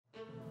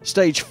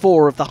Stage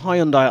 4 of the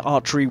Hyundai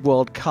Archery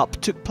World Cup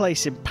took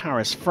place in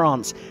Paris,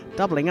 France,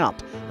 doubling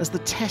up as the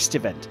test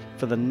event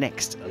for the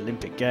next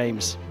Olympic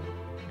Games.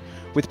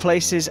 With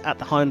places at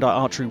the Hyundai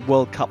Archery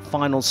World Cup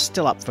finals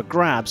still up for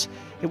grabs,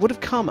 it would have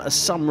come as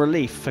some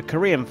relief for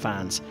Korean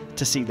fans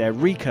to see their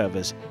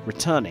recurvers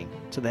returning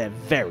to their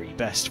very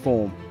best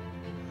form.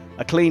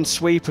 A clean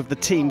sweep of the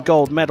team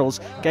gold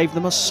medals gave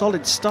them a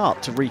solid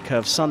start to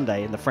recurve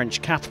Sunday in the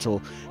French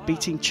capital,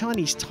 beating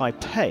Chinese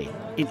Taipei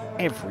in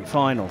every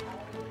final.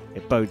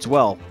 It bodes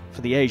well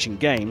for the Asian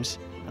Games,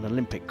 an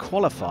Olympic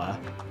qualifier,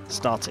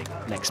 starting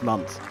next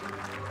month.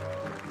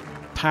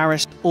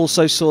 Paris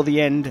also saw the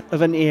end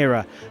of an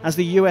era as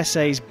the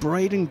USA's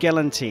Braden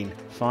Gelantine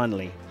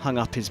finally hung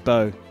up his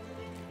bow.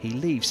 He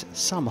leaves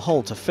some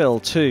hole to fill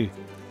too.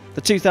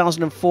 The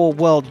 2004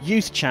 World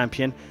Youth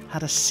Champion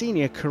had a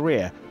senior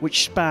career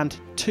which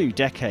spanned 2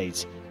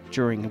 decades,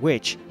 during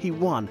which he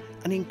won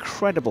an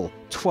incredible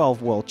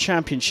 12 World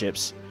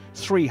Championships,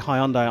 3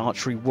 Hyundai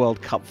Archery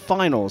World Cup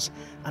finals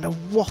and a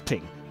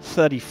whopping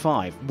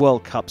 35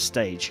 World Cup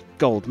stage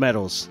gold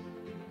medals.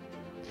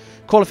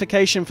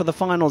 Qualification for the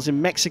finals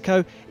in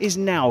Mexico is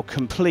now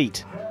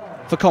complete.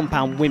 For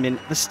compound women,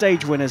 the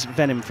stage winners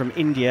Venom from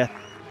India,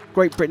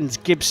 Great Britain's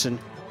Gibson,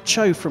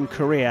 Cho from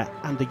Korea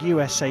and the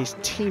USA's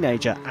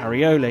teenager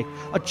Ariole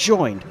are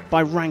joined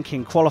by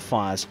ranking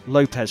qualifiers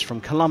Lopez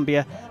from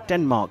Colombia,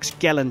 Denmark's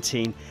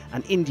Gelantine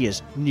and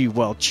India's new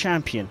world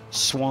champion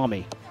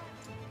Swami.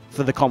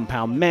 For the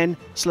compound men,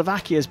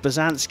 Slovakia's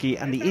Bazanski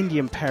and the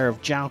Indian pair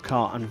of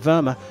Jaukar and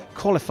Verma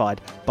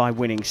qualified by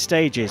winning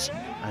stages,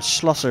 as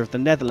Schlosser of the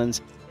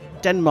Netherlands,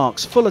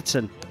 Denmark's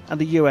Fullerton and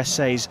the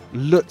USA's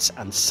Lutz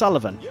and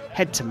Sullivan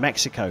head to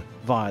Mexico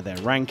via their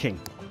ranking.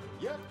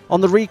 On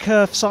the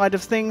recurve side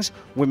of things,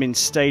 women's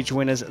stage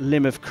winners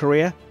Lim of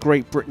Korea,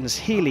 Great Britain's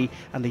Healy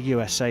and the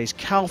USA's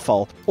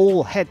Kalfol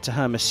all head to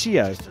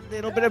Hermosillo. Just a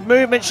little bit of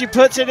movement, she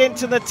puts it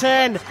into the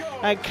 10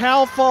 and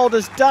Kalfol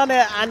has done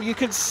it and you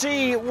can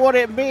see what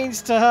it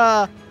means to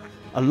her.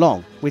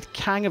 Along with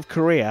Kang of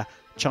Korea,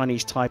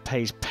 Chinese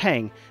Taipei's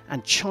Peng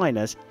and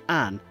China's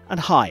An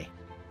and Hai.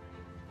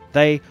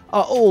 They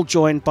are all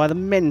joined by the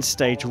men's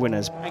stage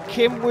winners and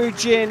Kim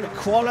Woo-jin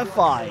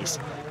qualifies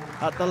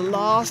at the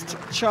Last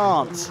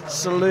Chance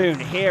Saloon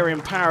here in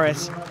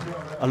Paris,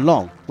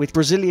 along with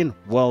Brazilian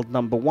world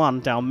number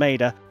 1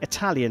 Dalmeida,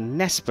 Italian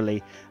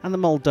Nespoli and the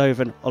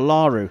Moldovan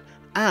Olaru,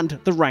 and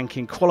the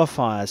ranking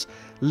qualifiers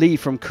Lee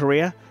from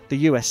Korea, the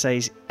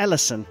USA's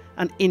Ellison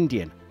and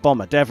Indian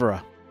Bomber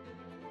Devera.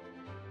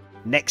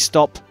 Next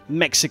stop,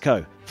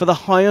 Mexico for the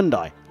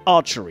Hyundai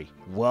Archery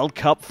World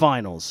Cup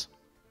Finals.